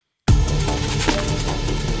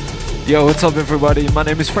Yo, what's up everybody? My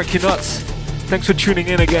name is Franky Nuts. Thanks for tuning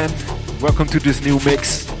in again. Welcome to this new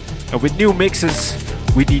mix. And with new mixes,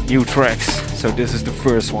 we need new tracks. So this is the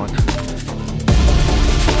first one.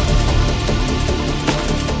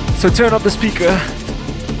 So turn up the speaker.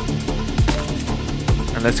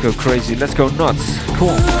 And let's go crazy, let's go nuts. Come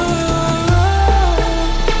on.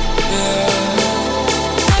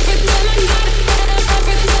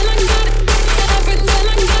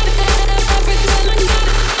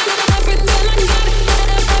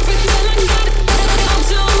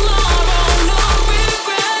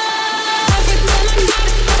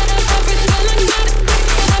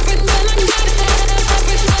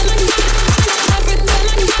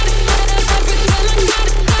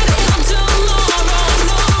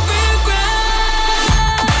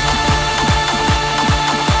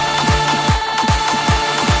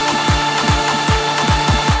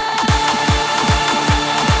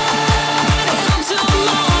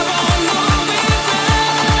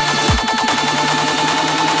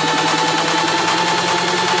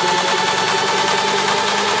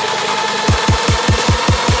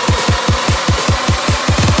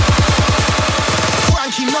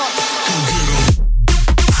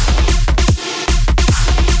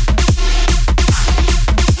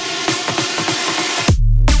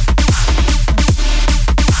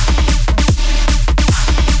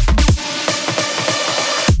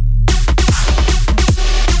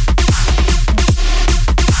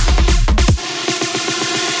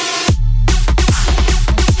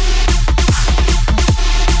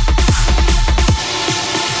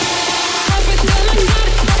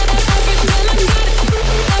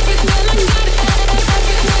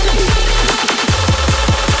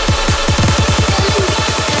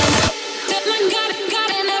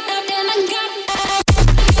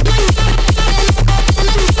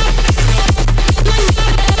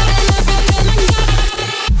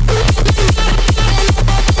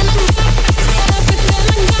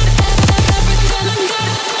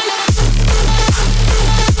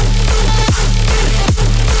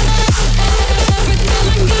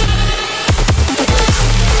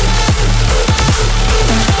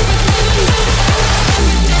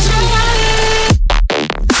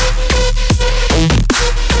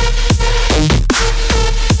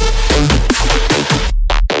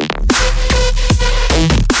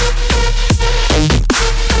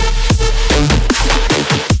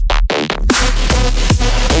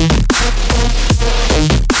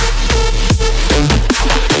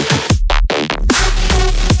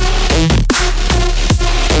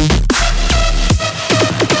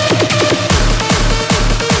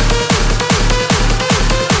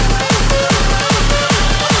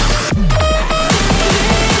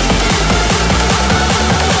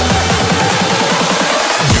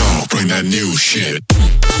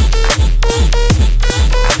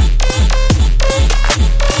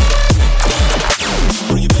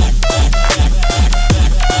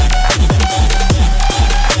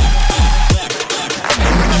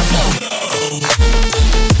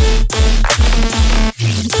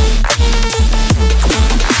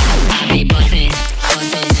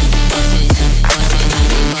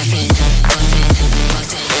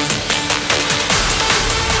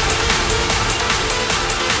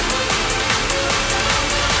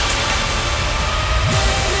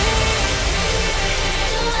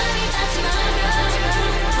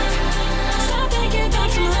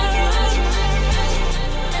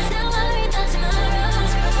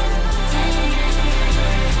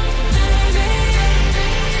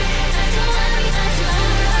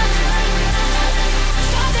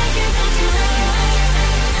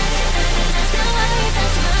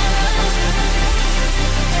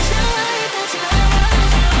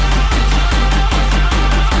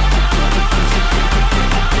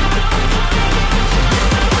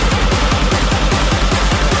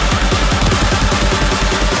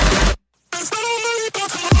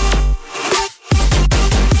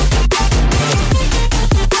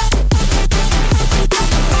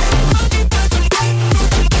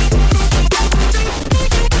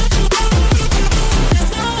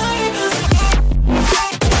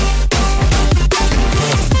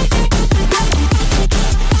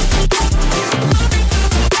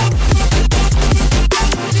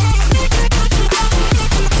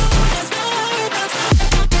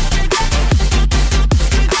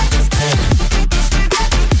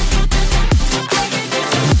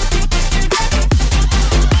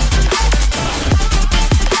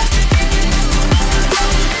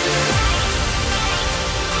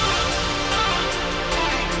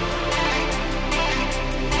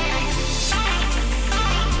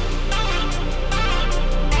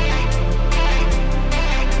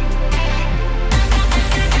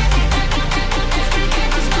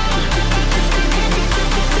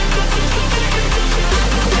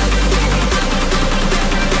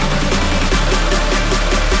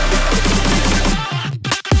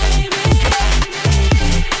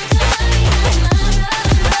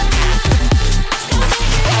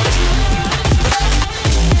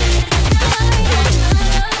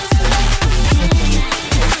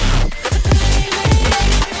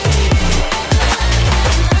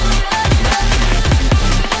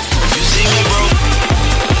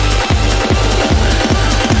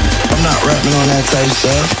 say,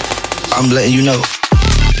 sir. I'm letting you know.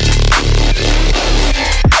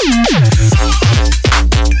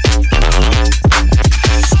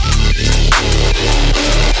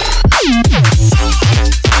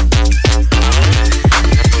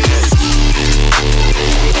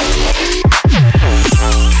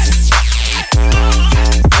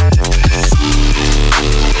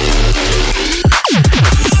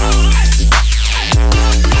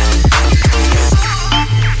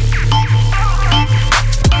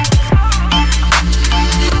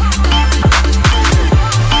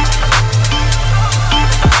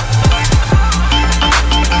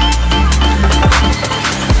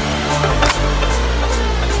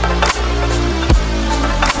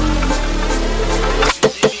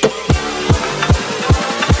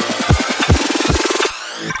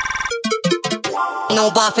 No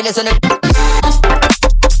bar fillers on the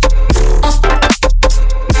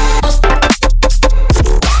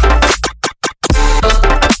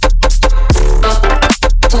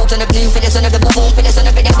talk on the blue fillers on the boom fillers on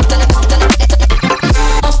the video on the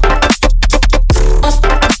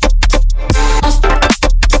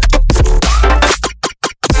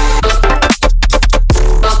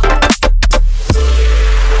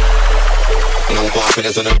no bar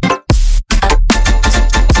fillers on the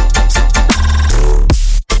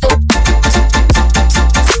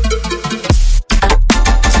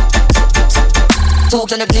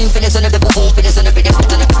talk on the blue fillers on the boom fillers on the video on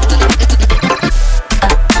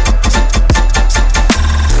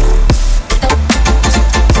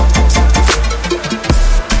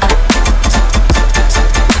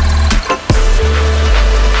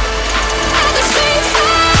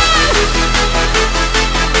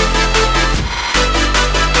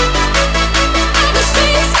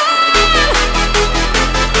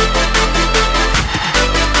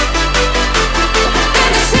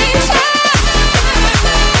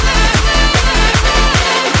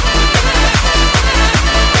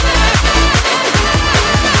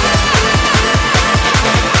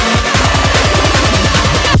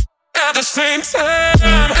the same time,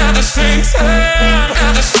 at the same time,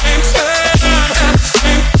 at the same time, at the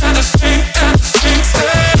same, at the same, at the same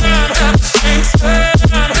time, at the same time,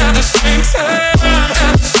 at the same time,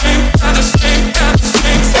 at the same, at the same, at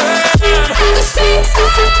the same time, at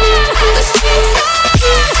the same time,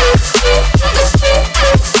 at the same time, at the same,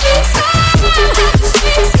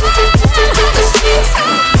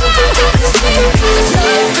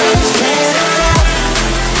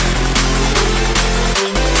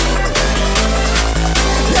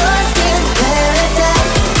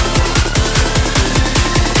 the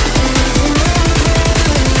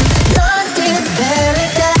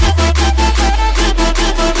same, at the same time, at the same time, at the same time, at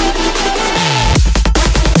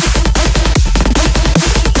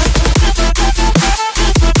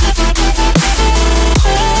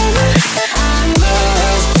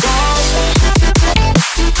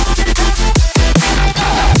the same time.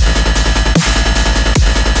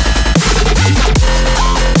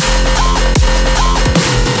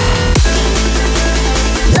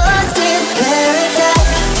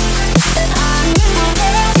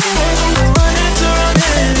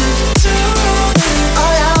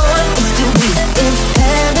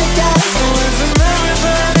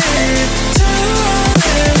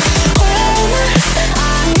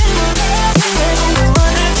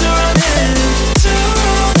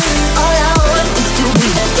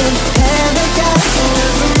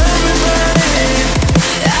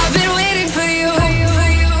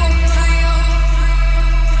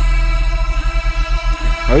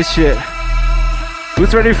 Oh shit.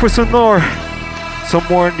 Who's ready for some more? Some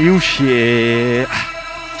more new shit.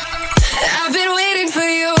 I've been waiting for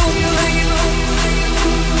you.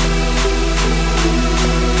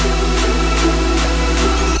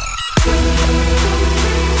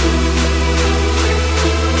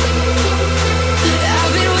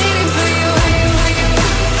 I've been waiting for you.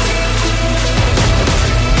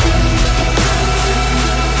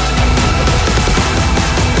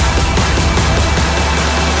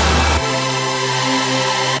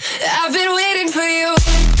 I've been waiting for you.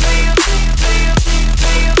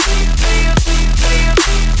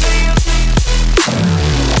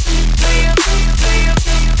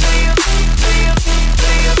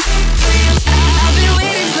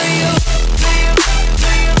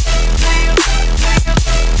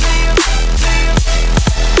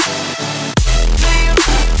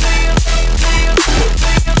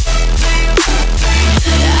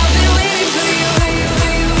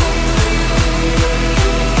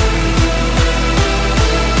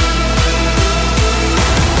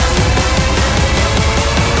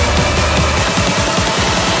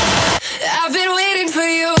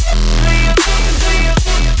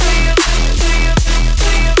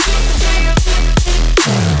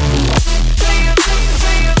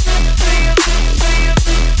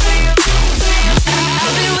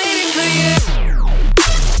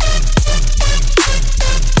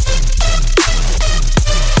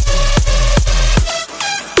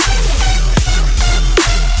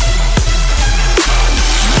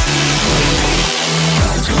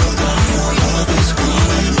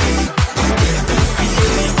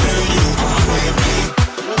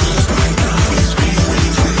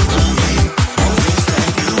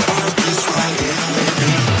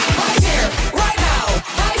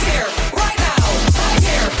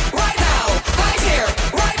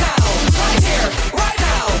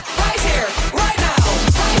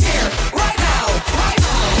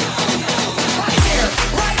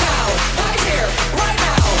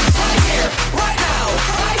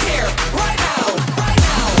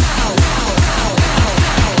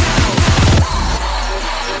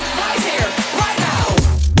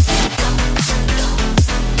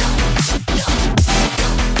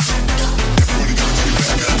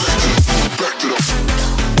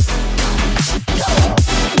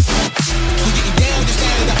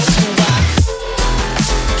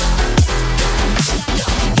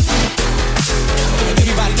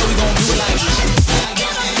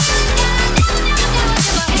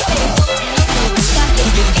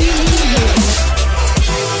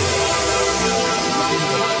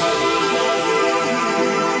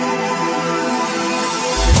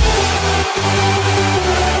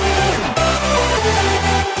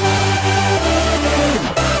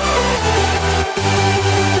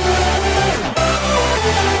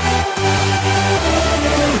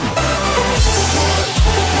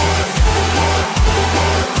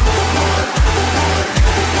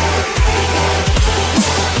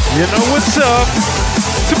 You know what's up?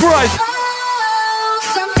 Surprise!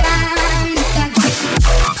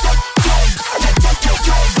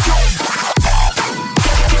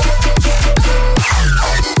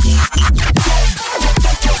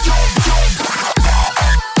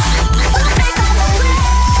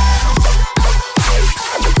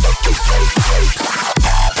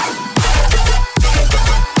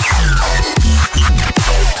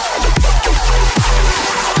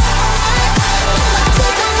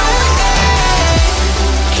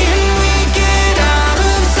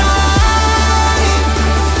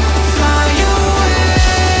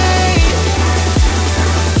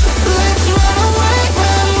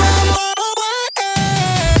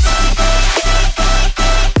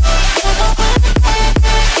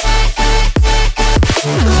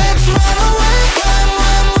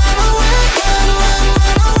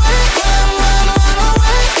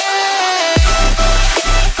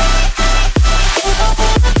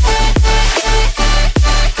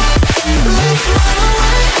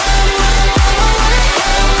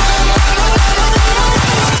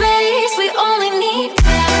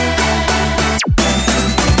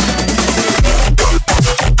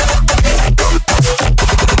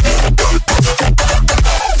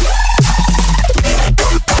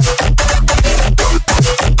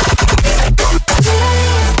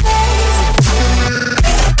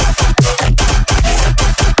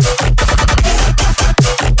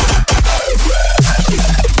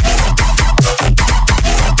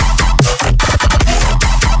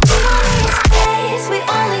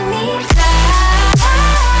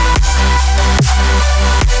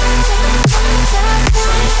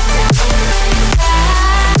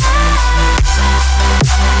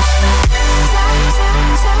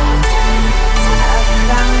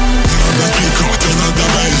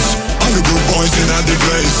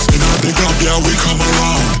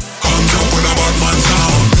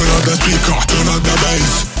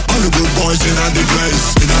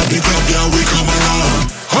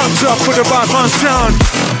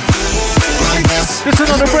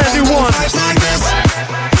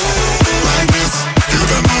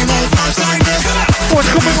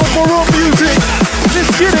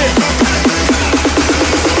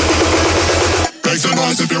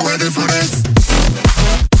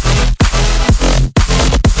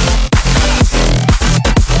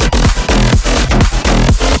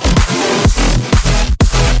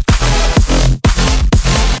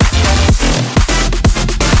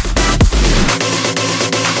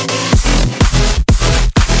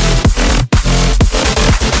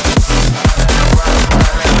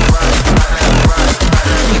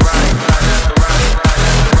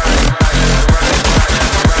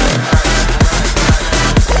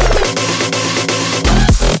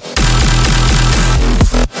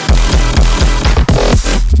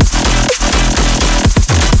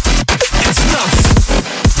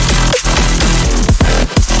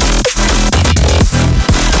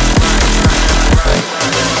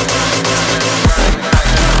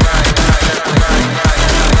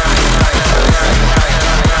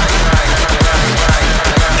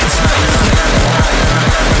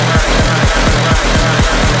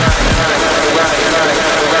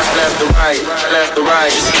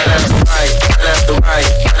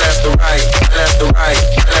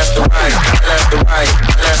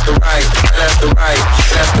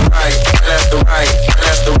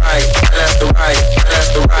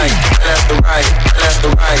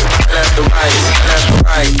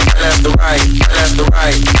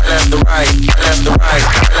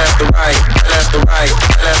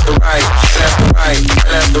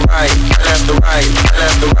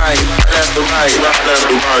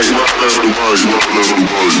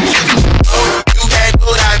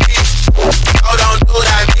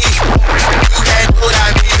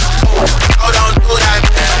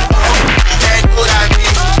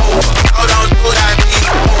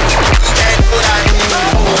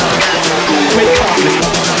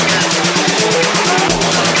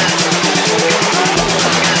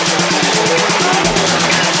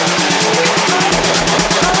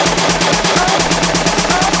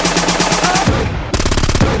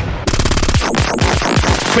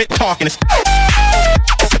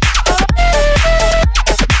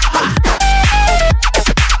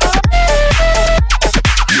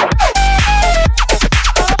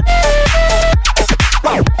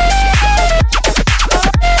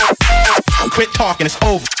 Talking, it's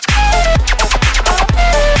over.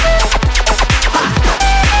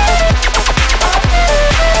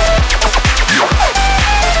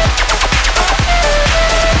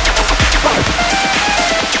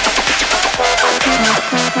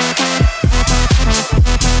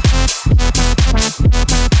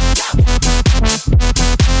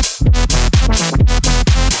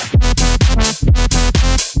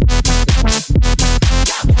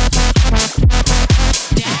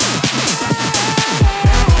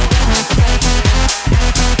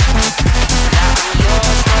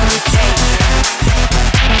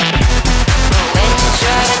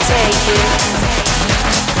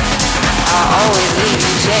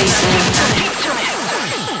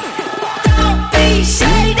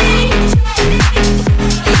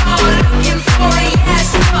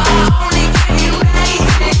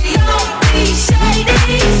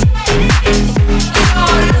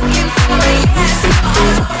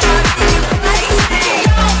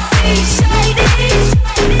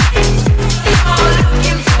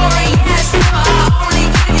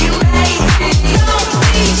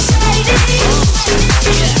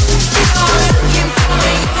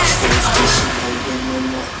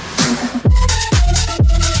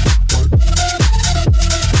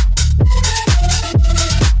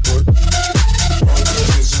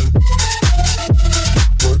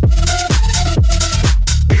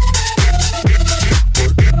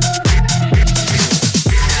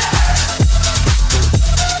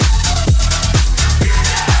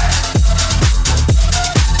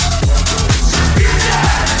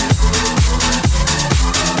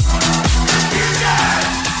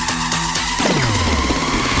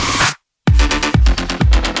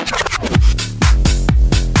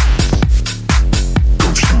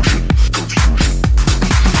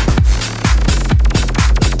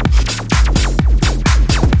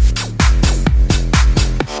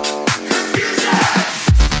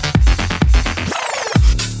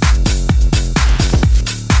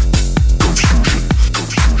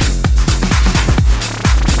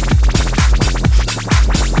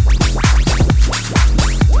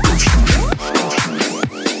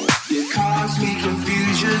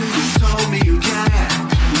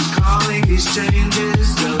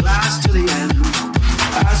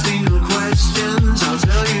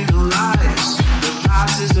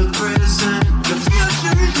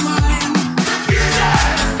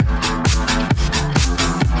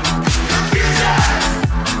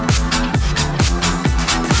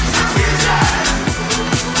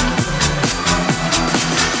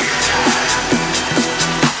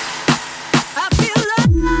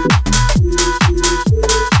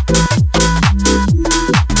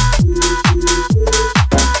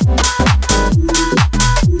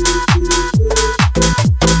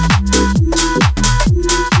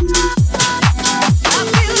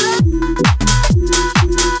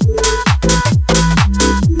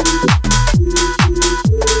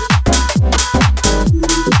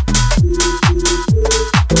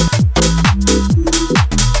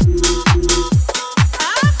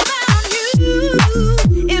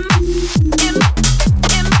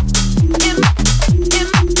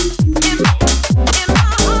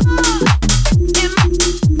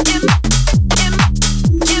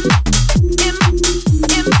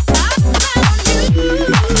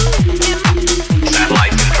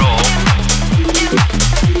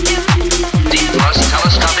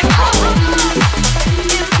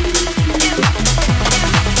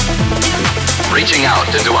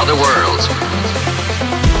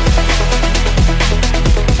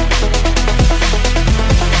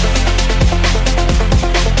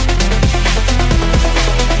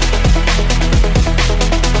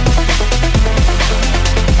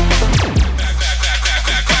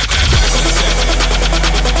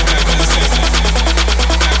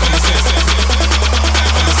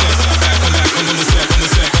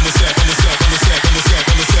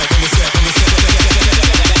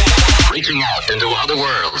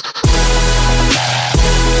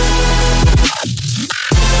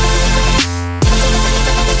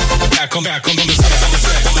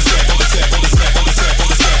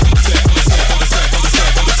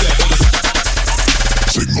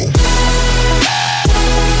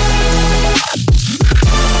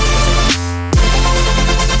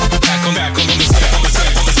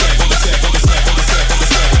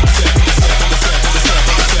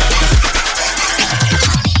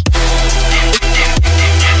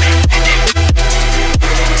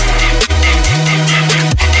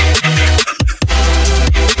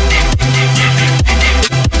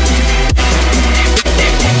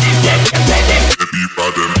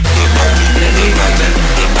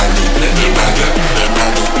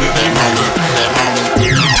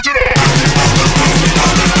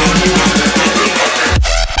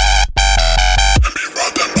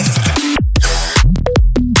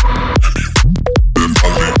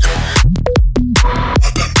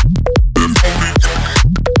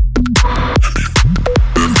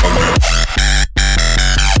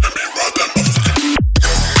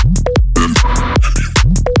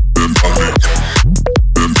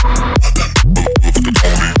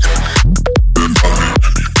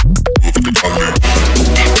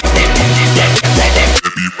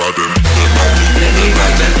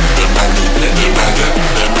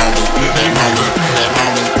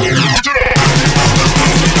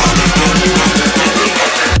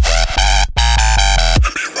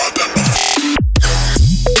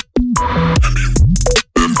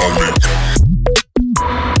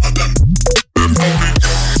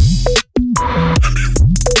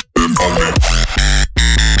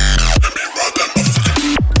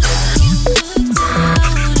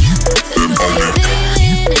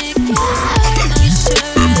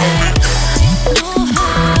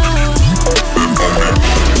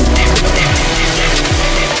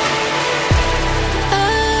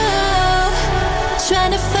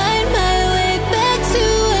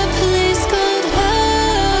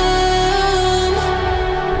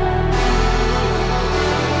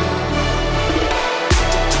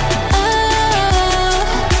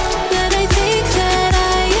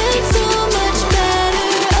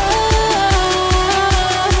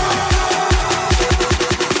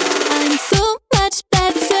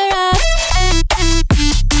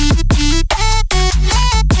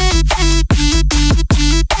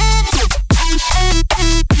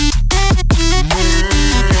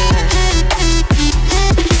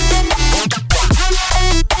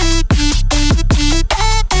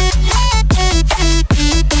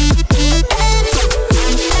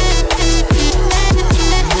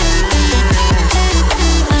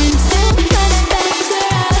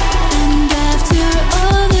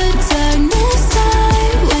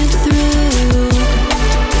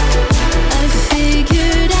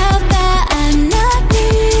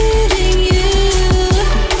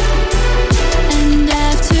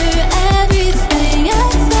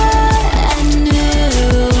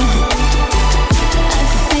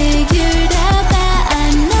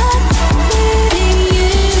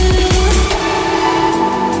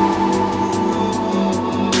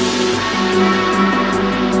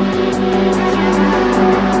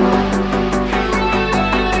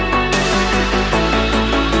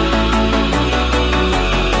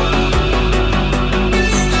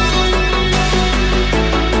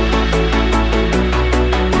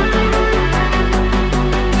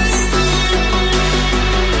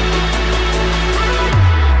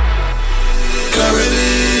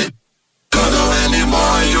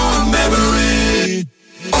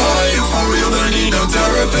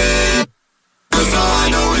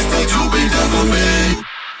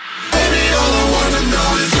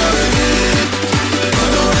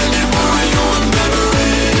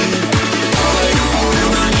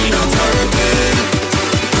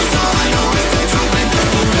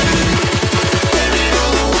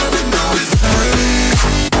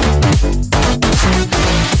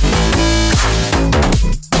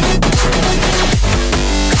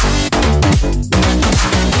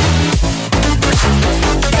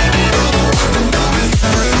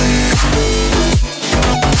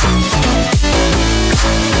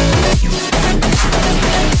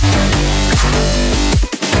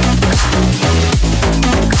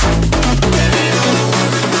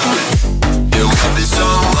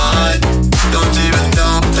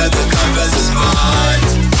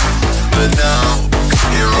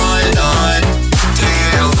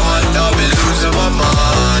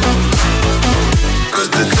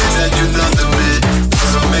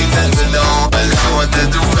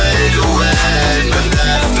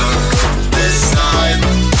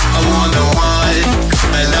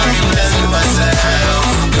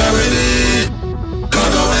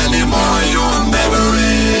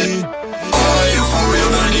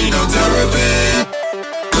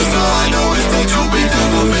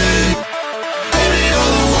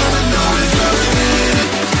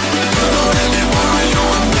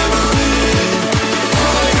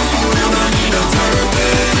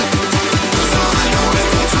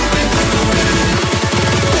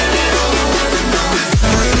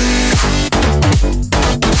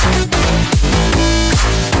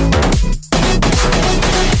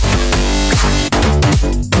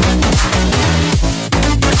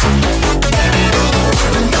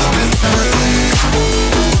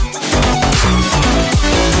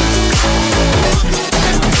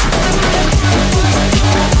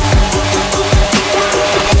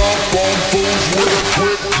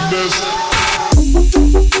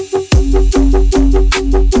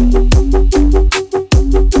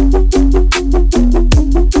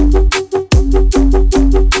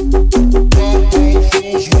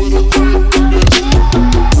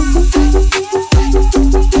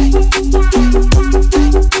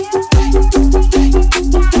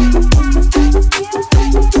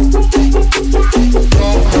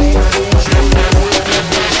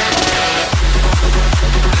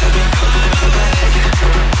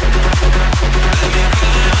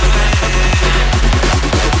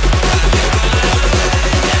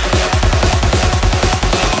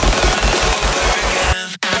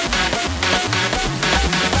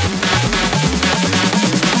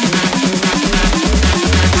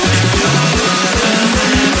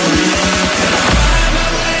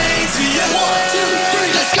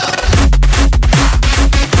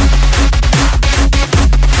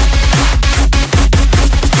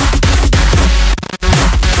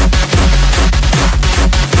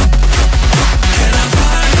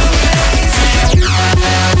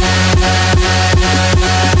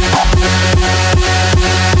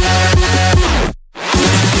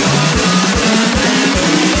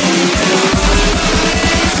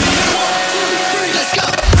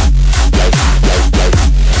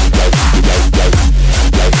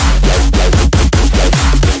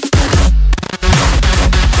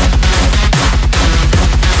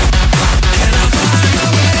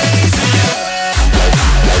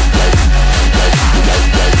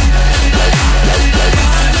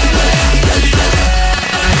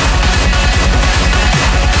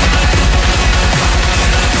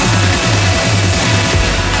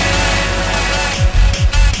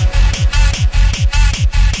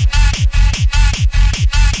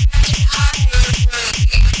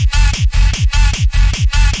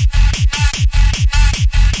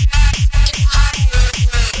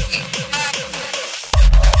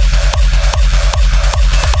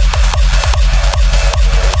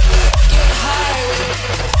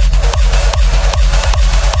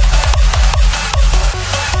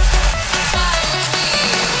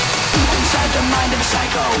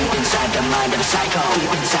 mind of a psycho.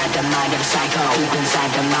 Deep inside the mind of a psycho. Deep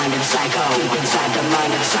inside the mind of a psycho. Deep inside the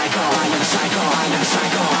mind of a psycho. Mind of a psycho. Mind of a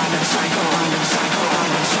psycho. Mind of a psycho. Mind of a psycho.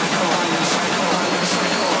 Mind of a psycho. Mind of a psycho. Mind of a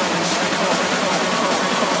psycho. Mind of a psycho.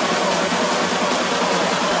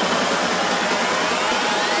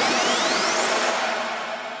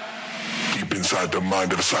 Deep inside the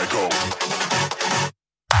mind of a psycho.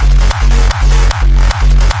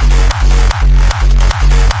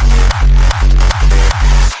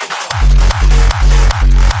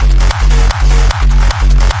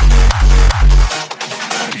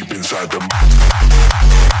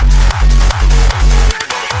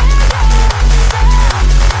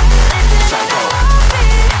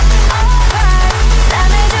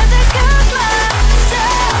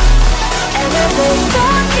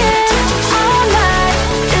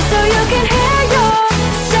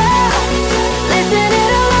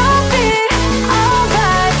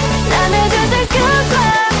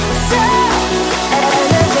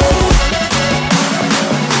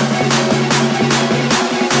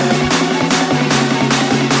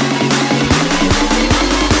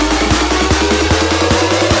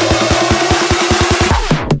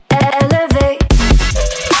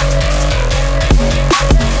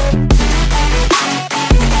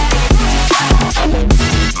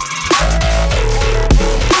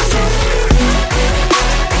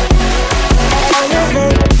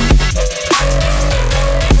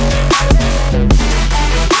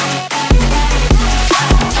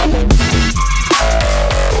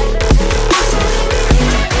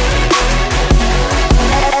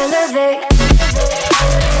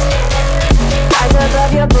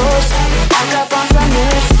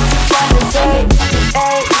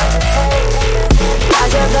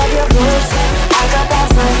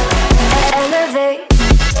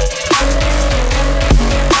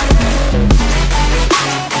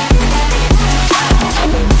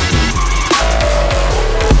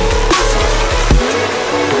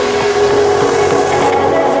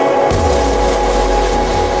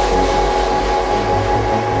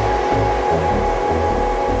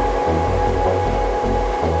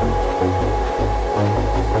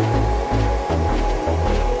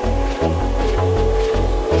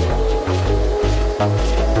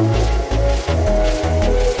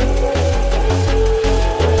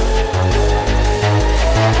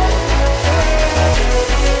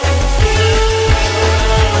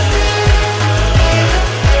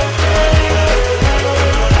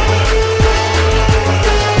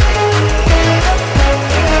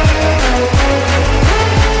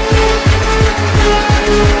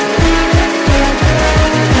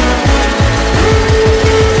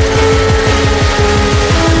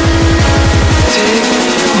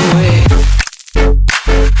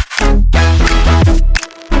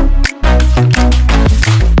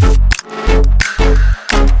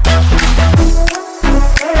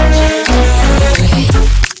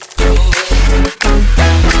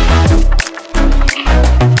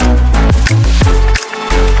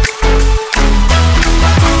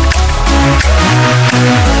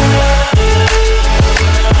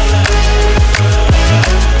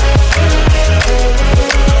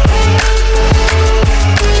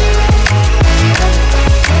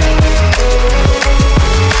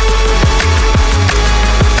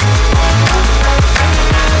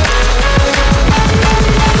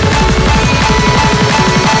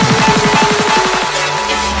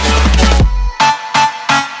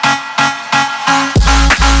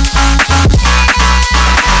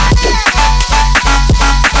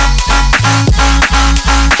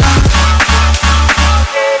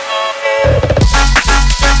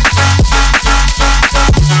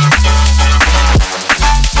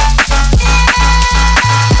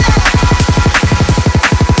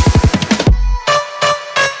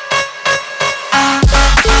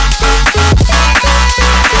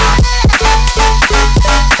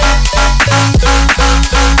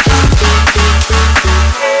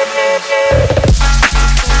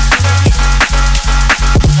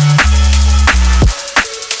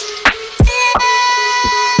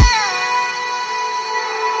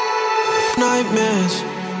 nightmares.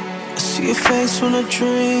 I see your face when I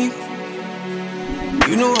drink.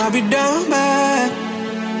 You know I'd be down bad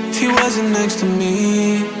if you wasn't next to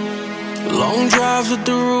me. Long drives with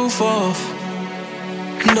the roof off,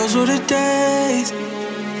 and those were the days.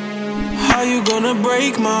 How you gonna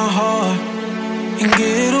break my heart and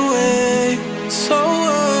get away? So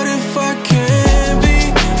what if I can't be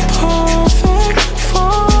perfect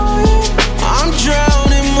for you? I'm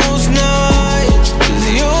drowning most nights, 'cause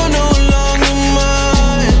you're no longer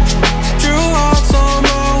mine. Drew hearts on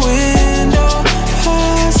my window,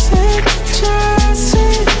 passing,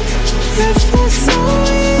 chasing. It feels so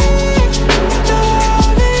weird.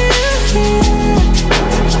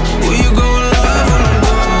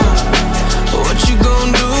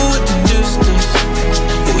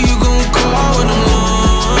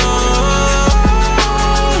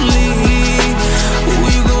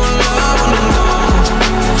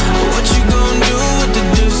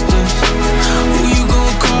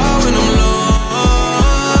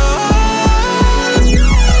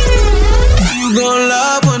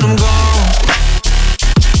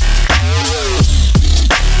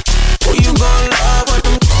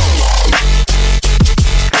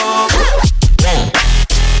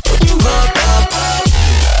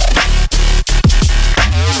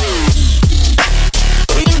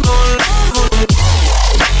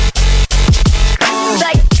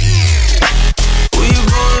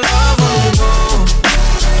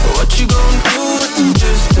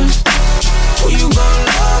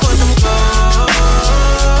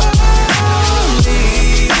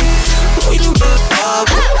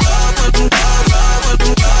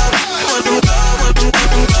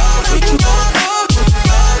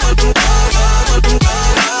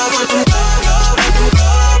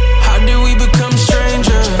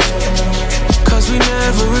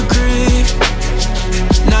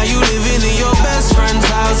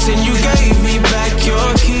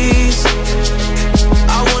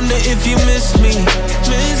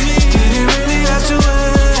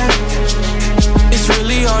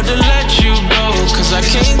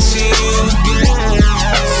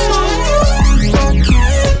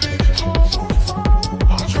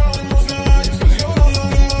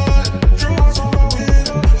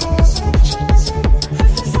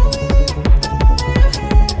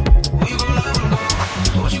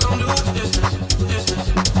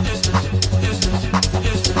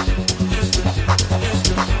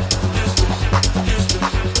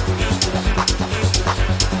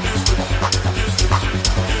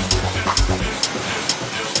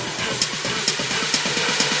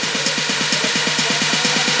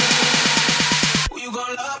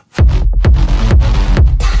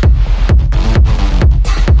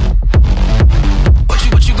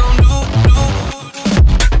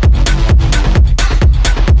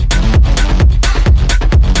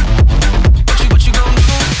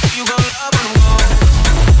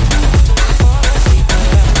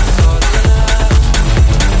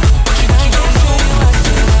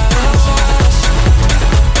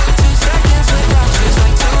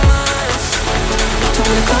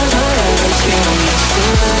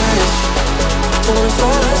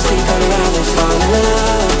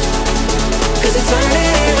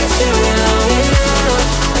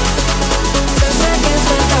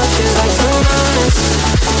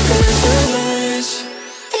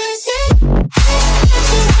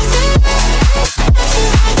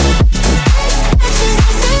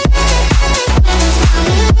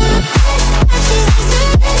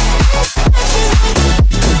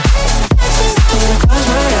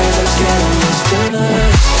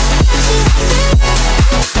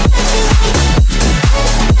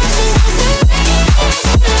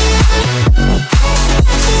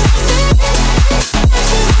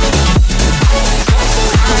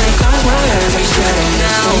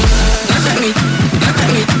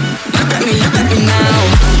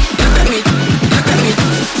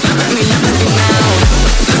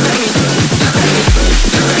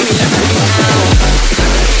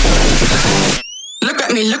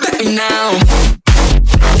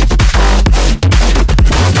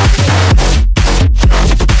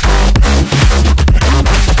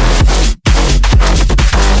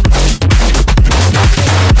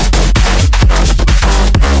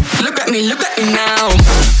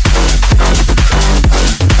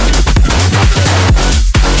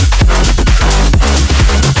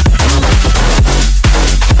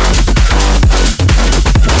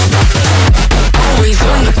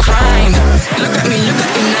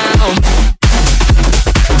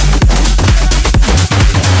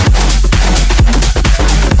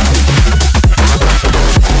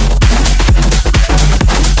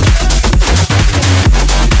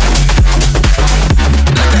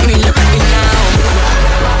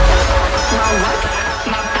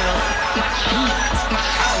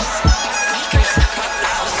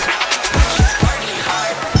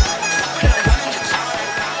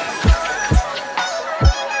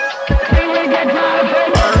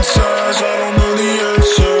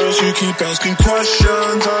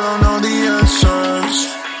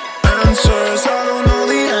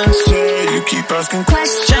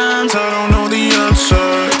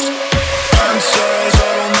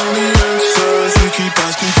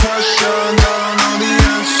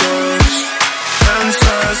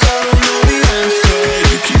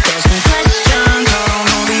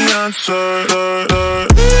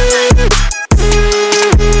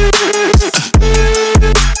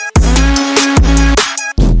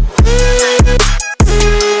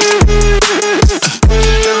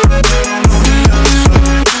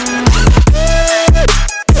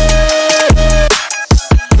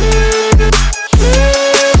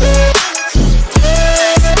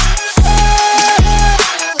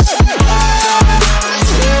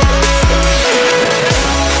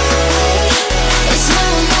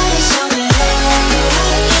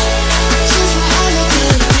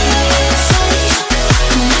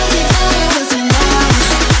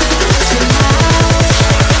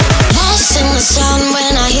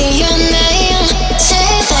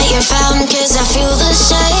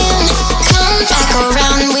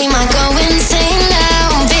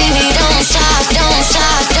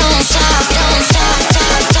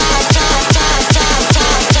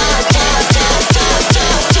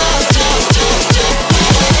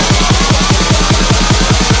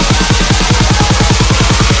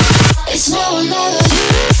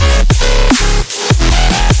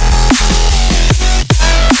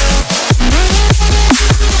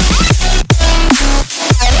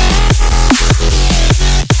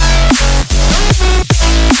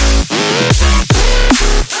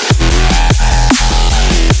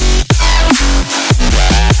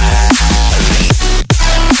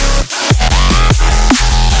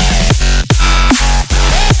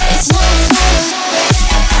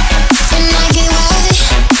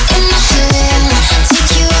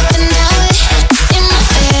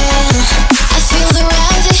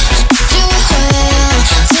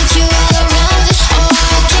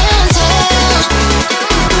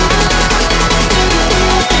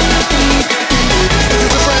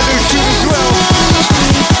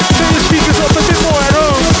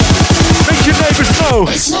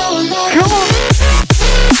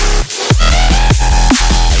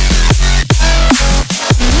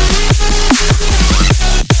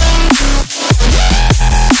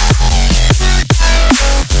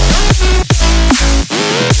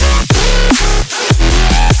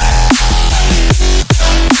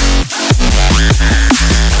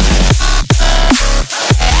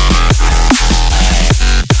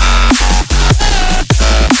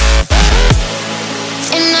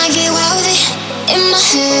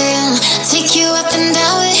 up and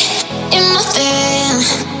down with it in my van.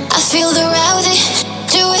 I feel the ride with it,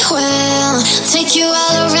 do it well. Take you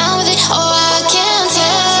all around with it, oh I can't tell.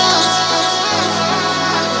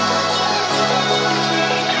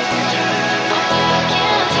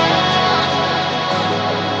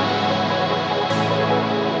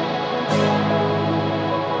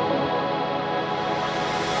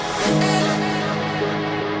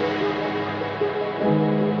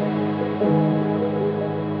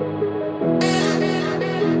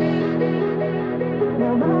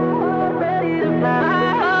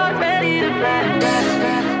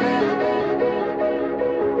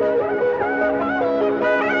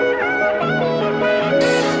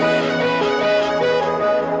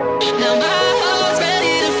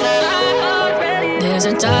 There's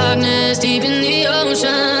a darkness deep in the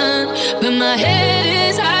ocean, but my head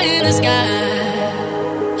is high in the sky.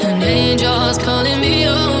 An angel's calling me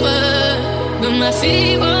over, but my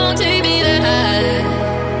feet won't take me that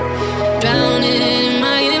high. Drowning in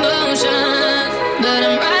my emotions, but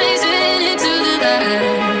I'm rising into the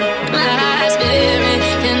light. My high spirit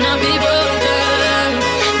cannot be broken.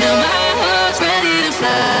 Now my heart's ready to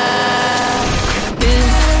fly.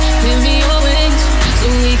 Give me your wings so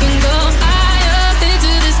we can go high up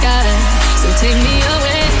into the sky. So take me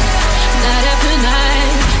away, night after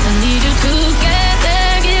night. I need you to get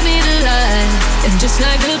there, give me the light. And just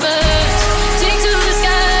like the birds, take to the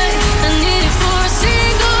sky. I need it for a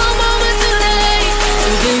single moment today. So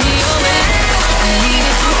give me your wings, I need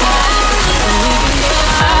it to fly. So we can go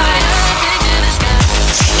high up into the sky.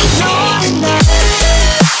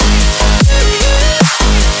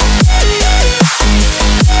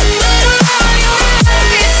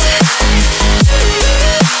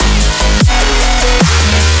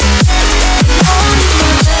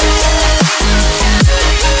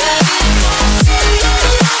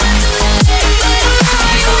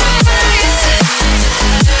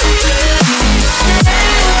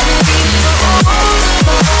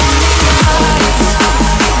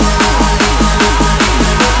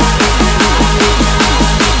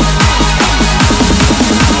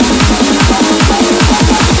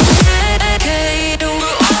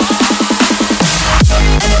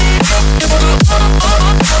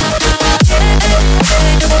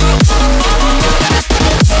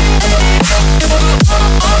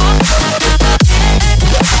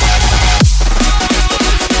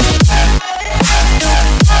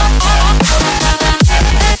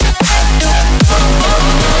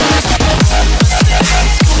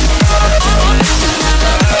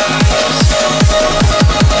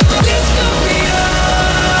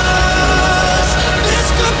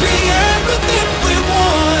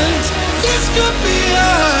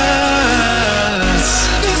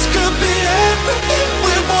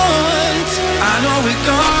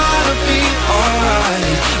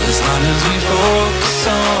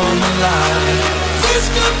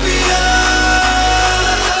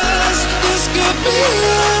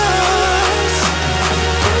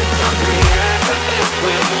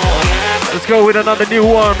 Let's go with another new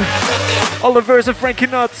one. Oliver's and Franky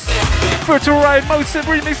Nuts. Virtual Ride Motion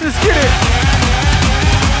Remix, let's get it.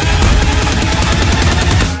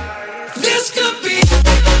 This could be.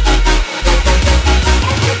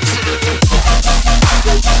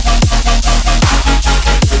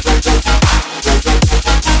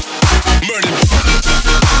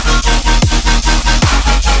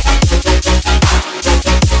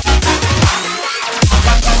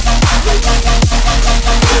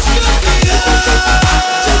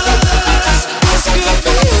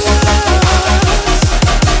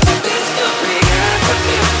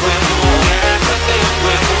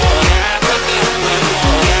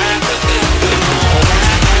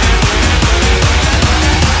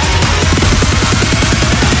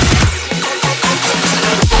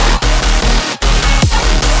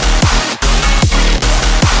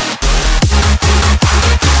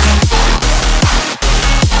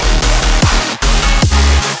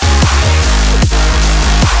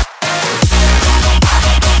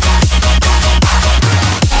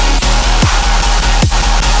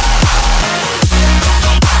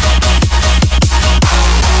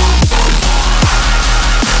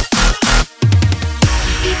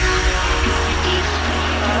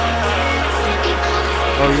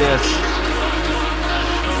 Oh yes.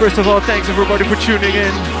 First of all, thanks everybody for tuning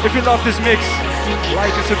in. If you love this mix,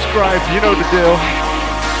 like and subscribe, you know the deal.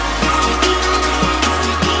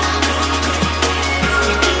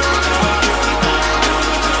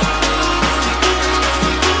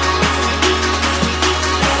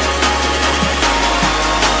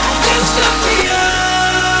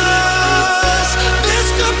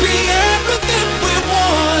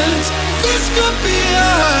 Could be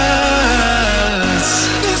us.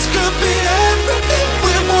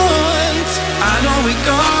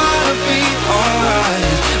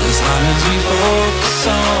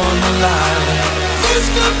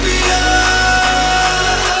 be us.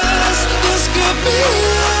 This could be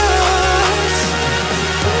us.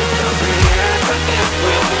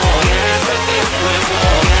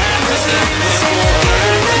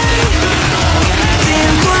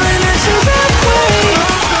 Damn, pulling at you that way.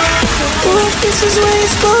 Ooh, this is where you're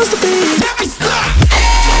supposed to be.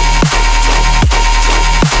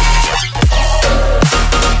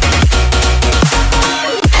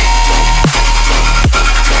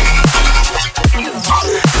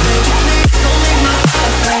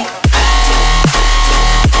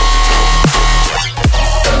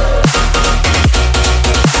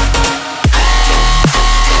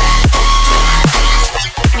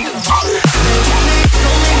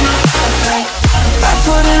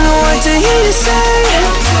 To hear you say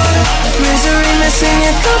misery missing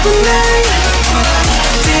your company.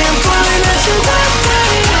 Damn, pulling at you that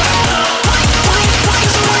way.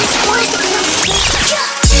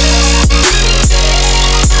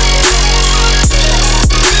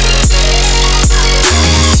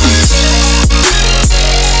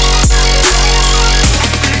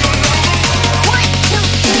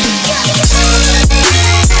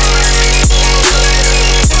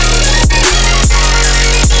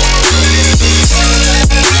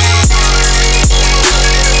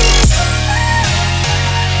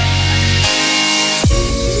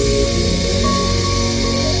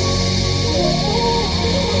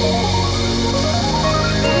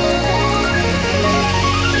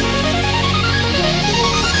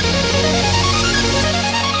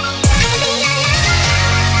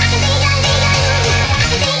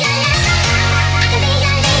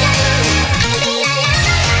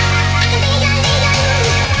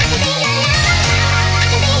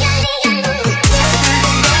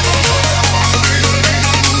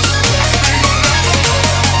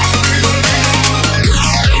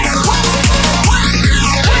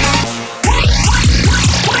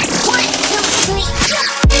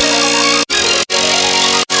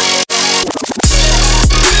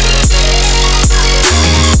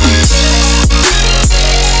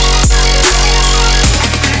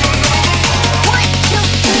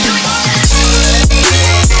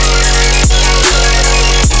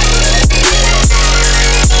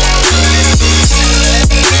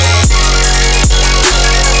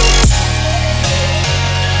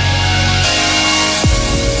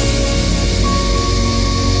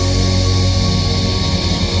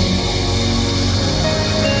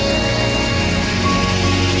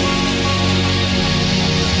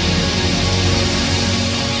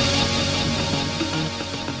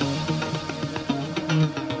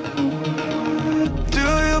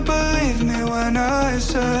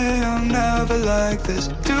 Like this.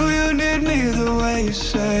 Do you need me the way you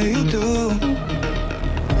say you do?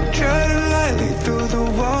 Treading lightly through the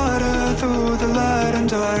water, through the light and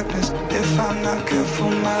darkness. If I'm not careful,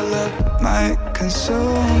 my love might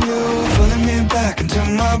consume you. Pulling me back into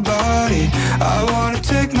my body. I wanna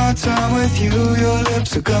take my time with you. Your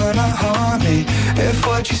lips are gonna haunt me if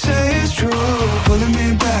what you say is true. Pulling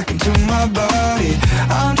me back into my body.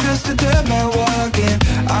 I'm just a dead man walking.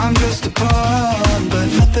 I'm just a pawn, but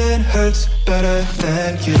nothing hurts better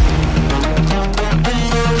than you.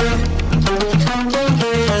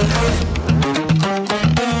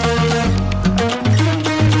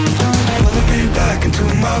 Pulling me back into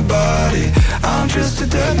my body. I'm just a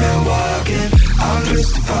dead man walking. I'm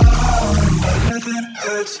just a pawn, but nothing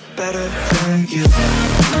hurts better than you.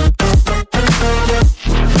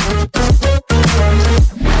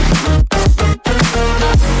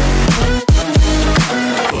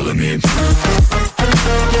 Pulling me.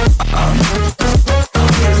 I'm just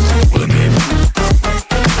pulling me.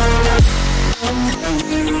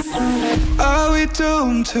 Are we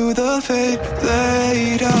doomed to the fate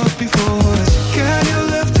laid out before us? Can you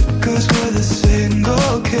lift the curse with a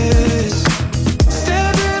single kiss?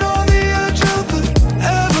 Standing on the edge of the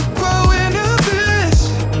ever-growing abyss.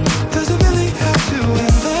 Does it really have to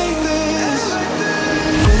end like this?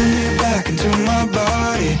 Pulling me back into my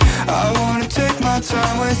body. I wanna take my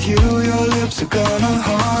time with you. Your lips are gonna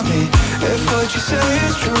haunt me if what you say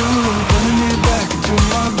is true. Pulling me back into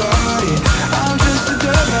my body. I'm just a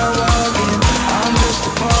dead man walking. I'm just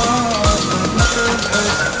a pawn, but nothing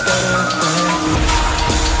hurts better than you.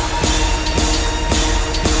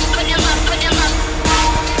 Put them up, put them up.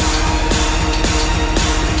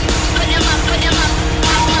 Put them up, put them up.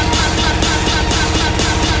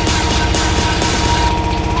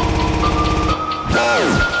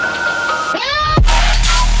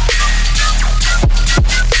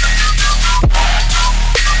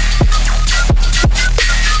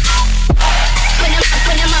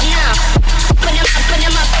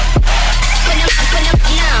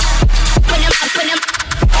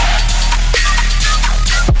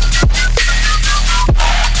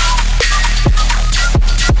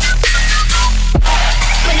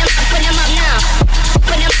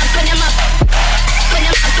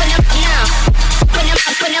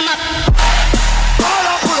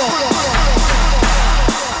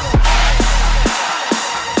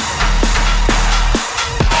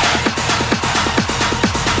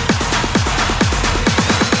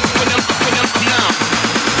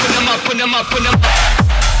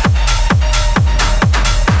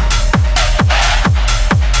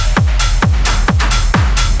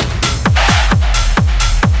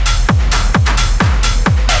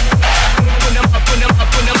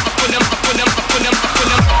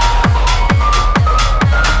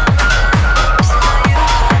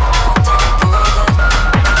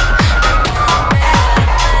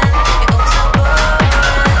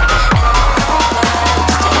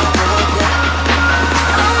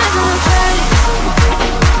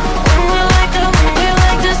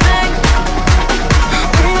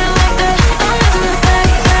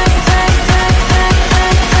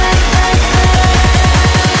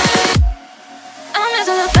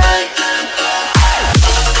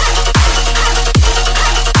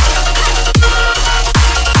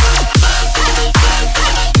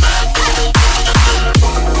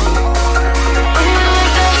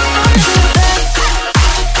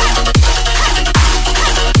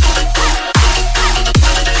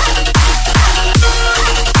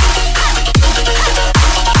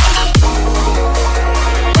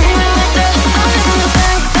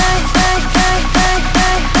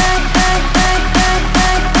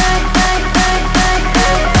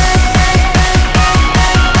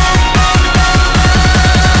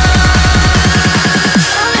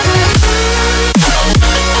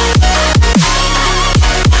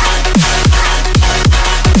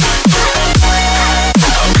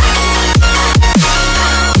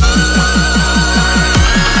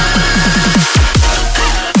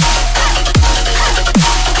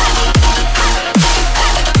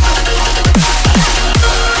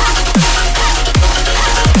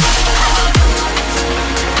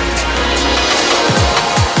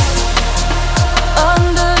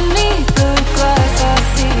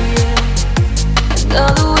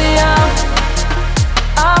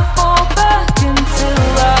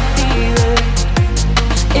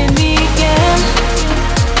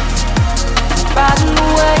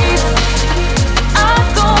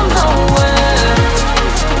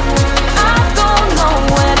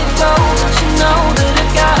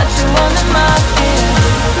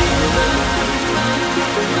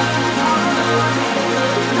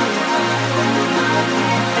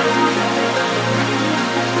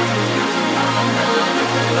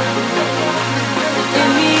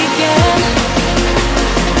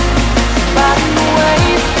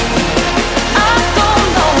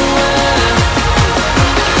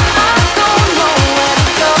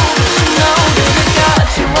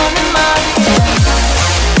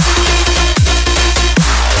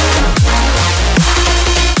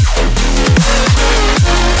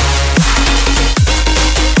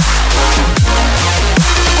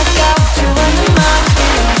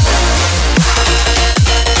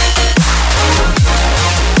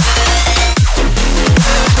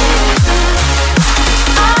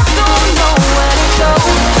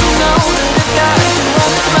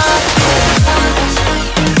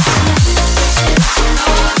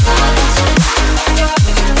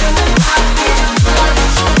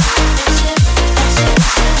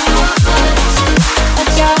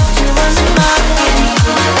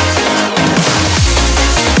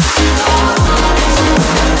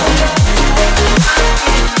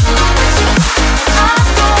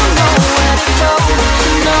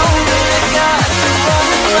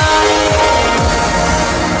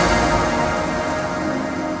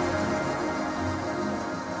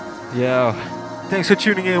 Yo, thanks for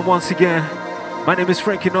tuning in once again. My name is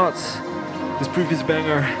Franky Nuts. This previous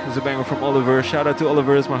banger is a banger from Oliver. Shout out to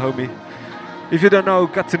Oliver, is my homie. If you don't know,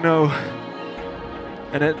 got to know.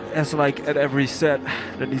 And as like at every set,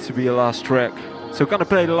 there needs to be a last track. So I'm gonna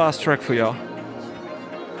play the last track for y'all.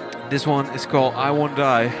 This one is called I Won't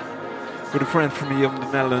Die, with a friend from me in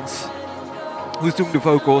the Netherlands who's doing the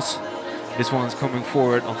vocals. This one's coming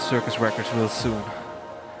forward on Circus Records real soon.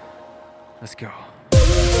 Let's go.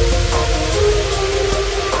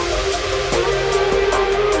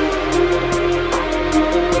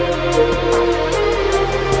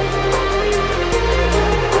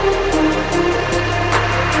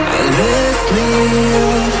 Lift me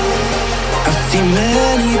up. I've seen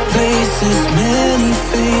many places, many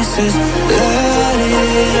faces. Light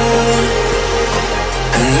it up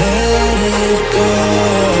and let it go.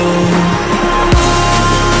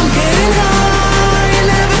 I'm getting high,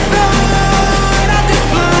 never thought I could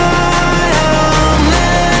fly. I'm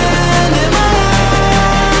landing my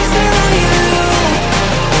eyes on you.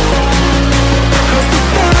 'Cause the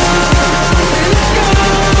stars in the sky,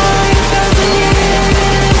 1,000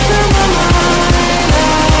 years in my mind.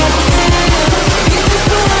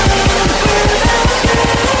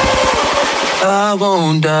 I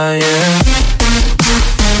won't die, yeah.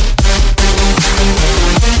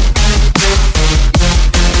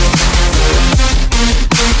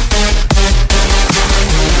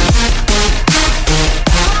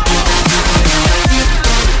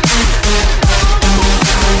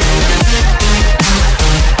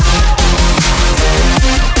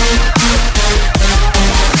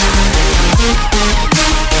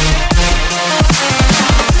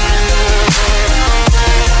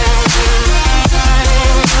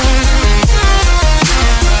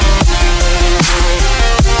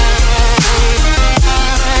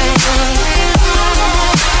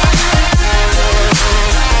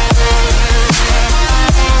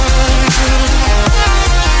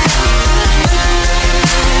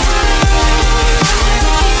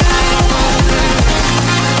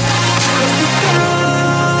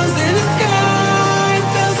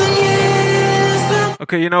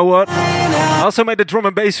 Okay, you know what? I also made the drum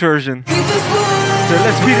and bass version. So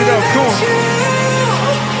let's speed it up, come on.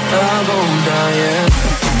 I won't die, yeah.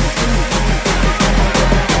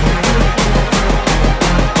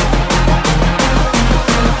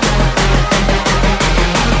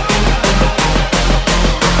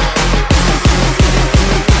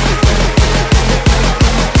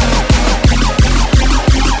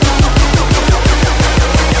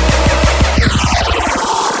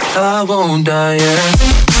 I won't die, yeah.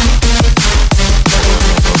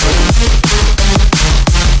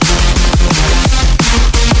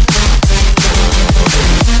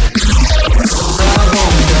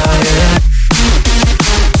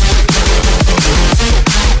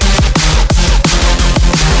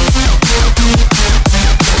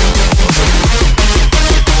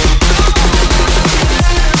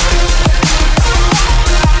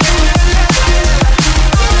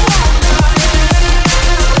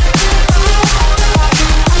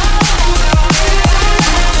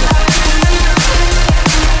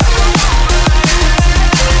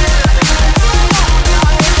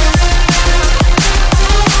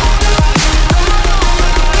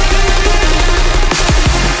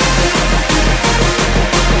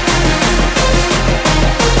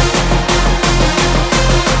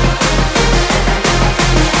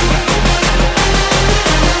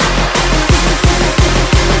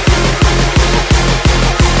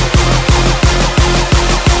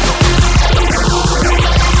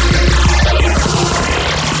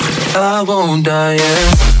 I won't die,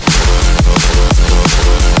 yeah.